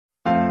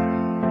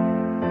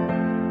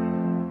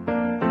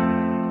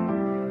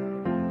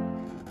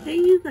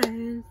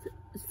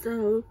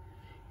So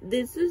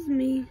this is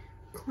me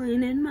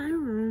cleaning my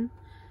room.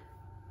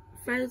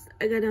 First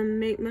I gotta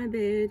make my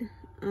bed,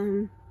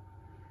 then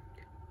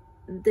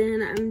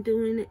I'm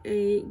doing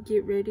a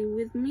get ready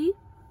with me.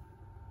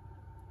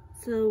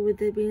 So with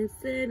that being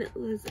said,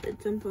 let's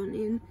jump on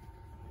in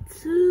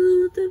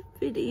to the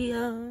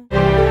video.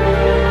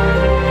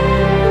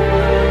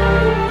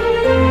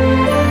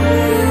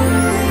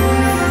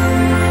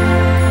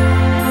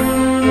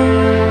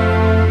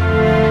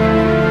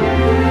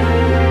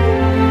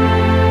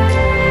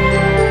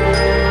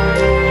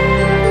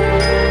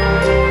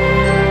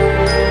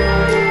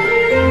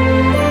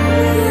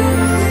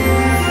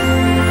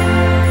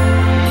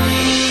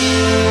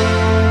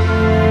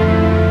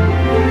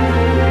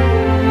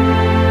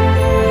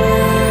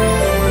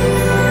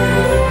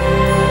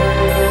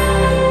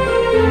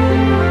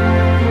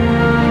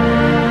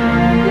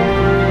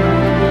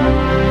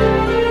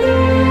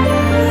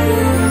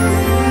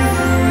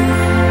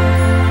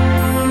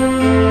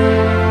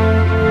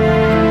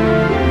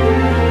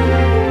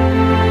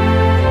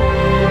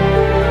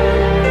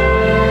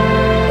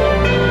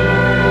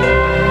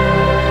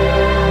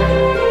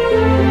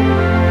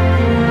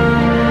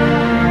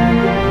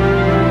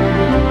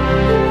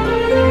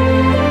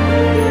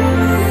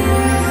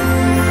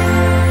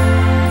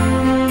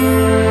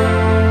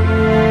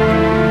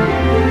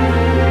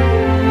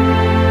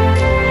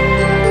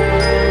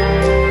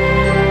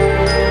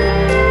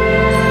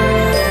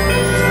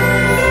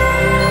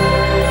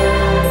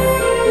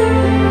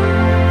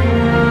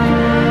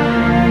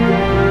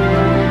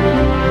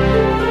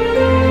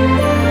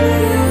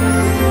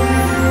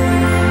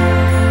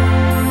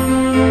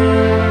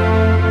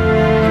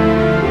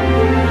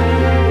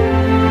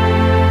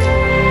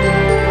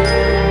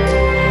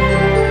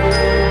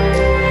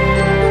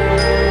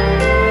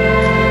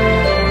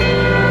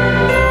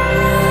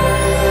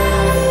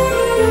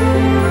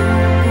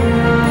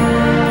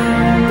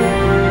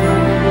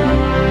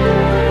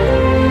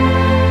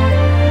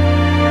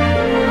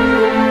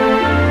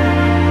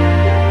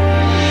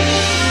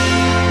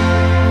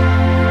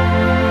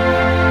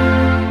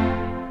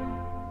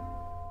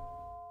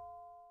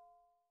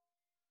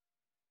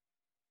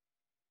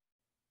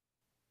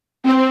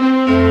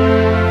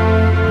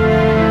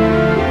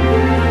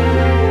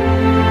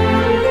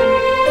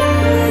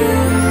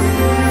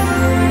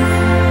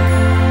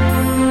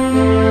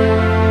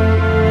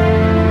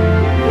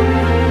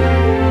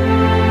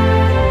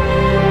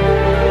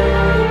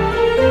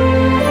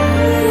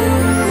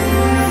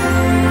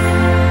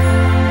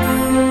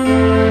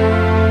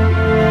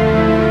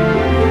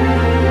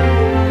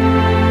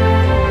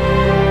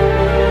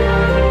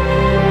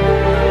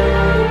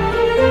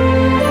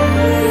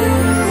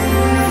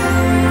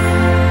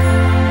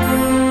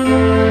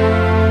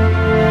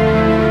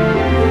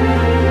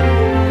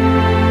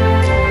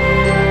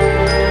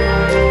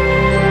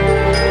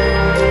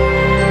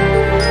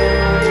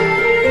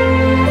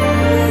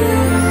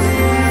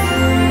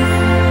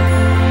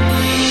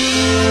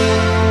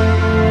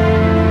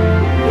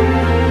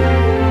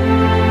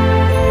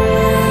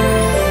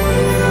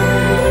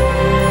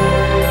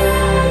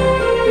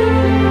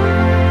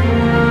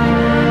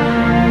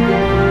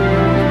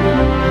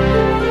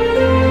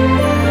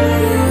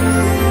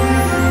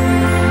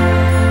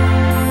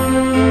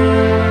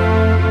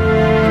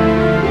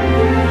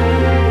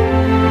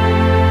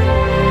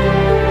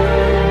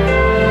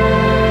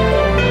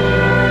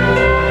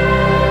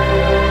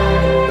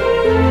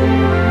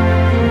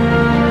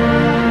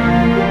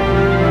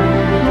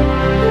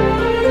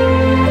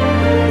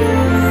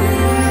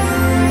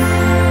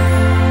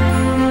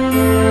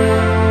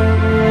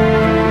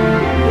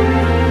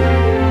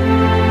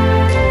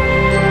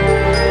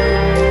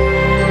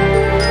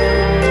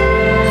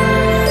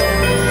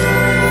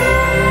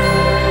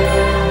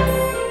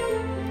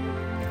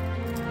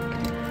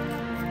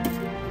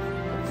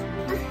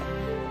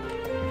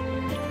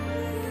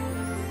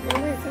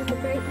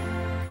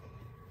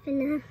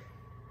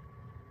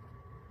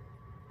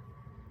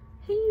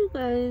 Hey you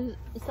guys,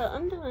 so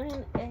I'm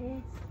doing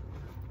a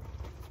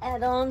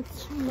add-on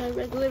to my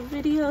regular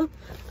video.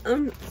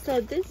 So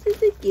this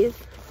is a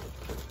gift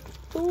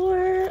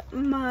for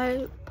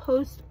my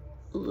post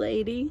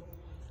lady.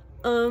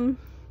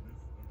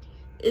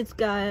 It's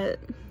got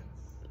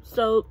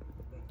soap,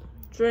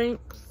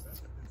 drinks,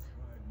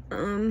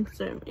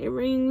 some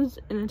earrings,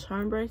 and a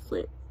charm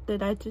bracelet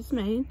that I just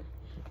made.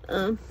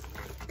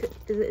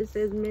 It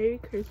says Merry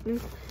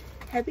Christmas,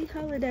 Happy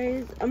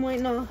Holidays. I'm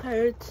waiting on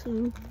her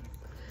to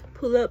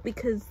pull up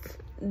because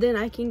then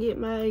I can get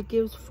my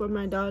gifts for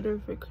my daughter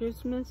for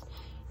Christmas,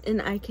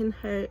 and I can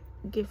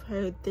give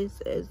her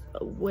this as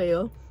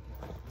well.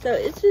 So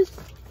it's just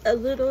a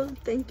little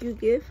thank you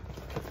gift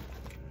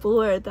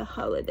for the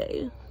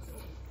holidays.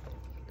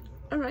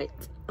 All right,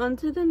 on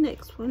to the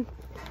next one.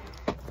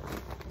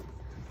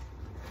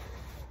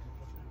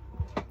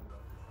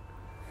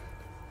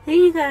 Hey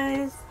you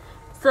guys,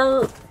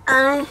 so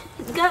I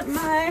got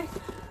my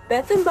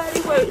Bath and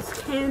Body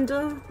Works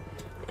candle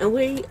and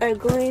we are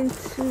going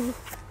to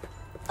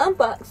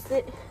unbox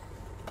it.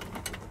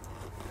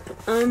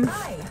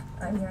 Hi,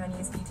 I'm your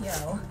unused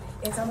PTO.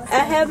 I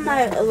have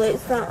my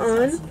Alexa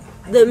on.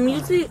 The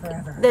music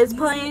that's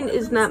playing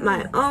is not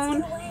my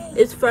own.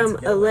 It's from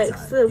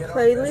Alexa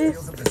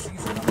playlist.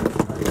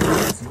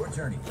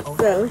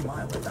 So,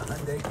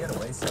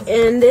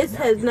 and this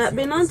has not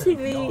been on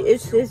TV.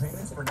 It's just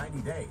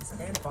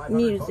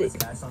music.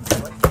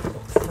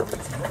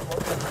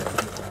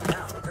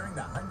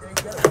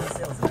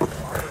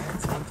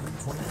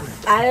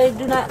 I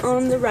do not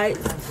own the rights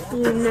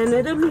to none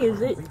of the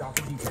music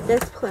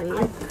that's playing. The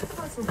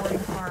most rewarding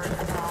part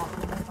about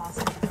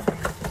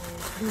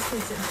these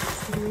kids that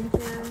stay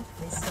here,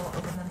 they still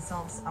open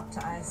themselves up to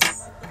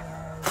us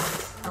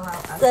and allow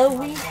us So to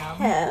we help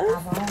them.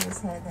 have. I've always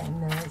had that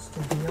nudge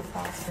to be a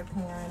foster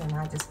parent, and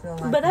I just feel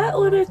like But I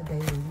ordered. today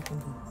where you can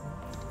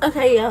be.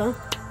 Okay, y'all.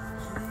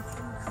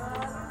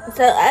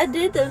 So I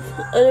did the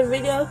other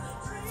video.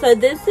 So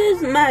this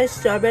is my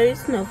strawberry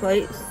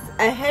snowflakes.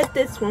 I had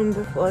this one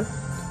before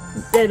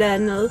that I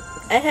know.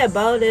 I had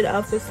bought it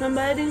off of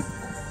somebody.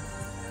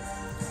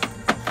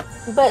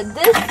 But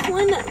this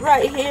one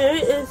right here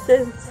is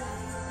the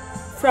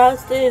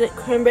frosted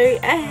cranberry.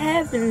 I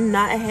have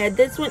not had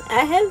this one.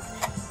 I have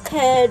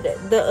had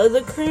the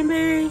other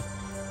cranberry,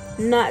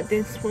 not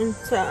this one.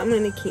 So I'm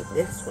going to keep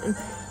this one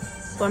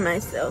for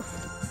myself.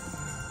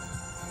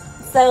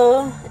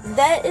 So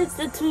that is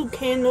the 2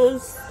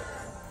 candles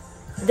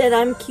that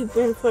I'm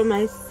keeping for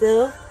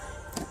myself.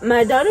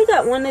 My daughter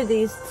got one of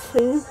these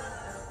too,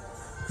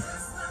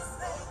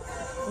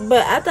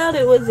 but I thought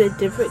it was a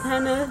different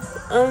kind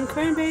of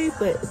cranberry,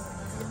 but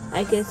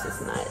I guess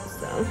it's not.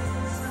 So,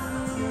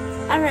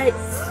 alright,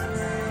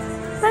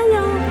 bye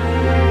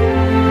y'all.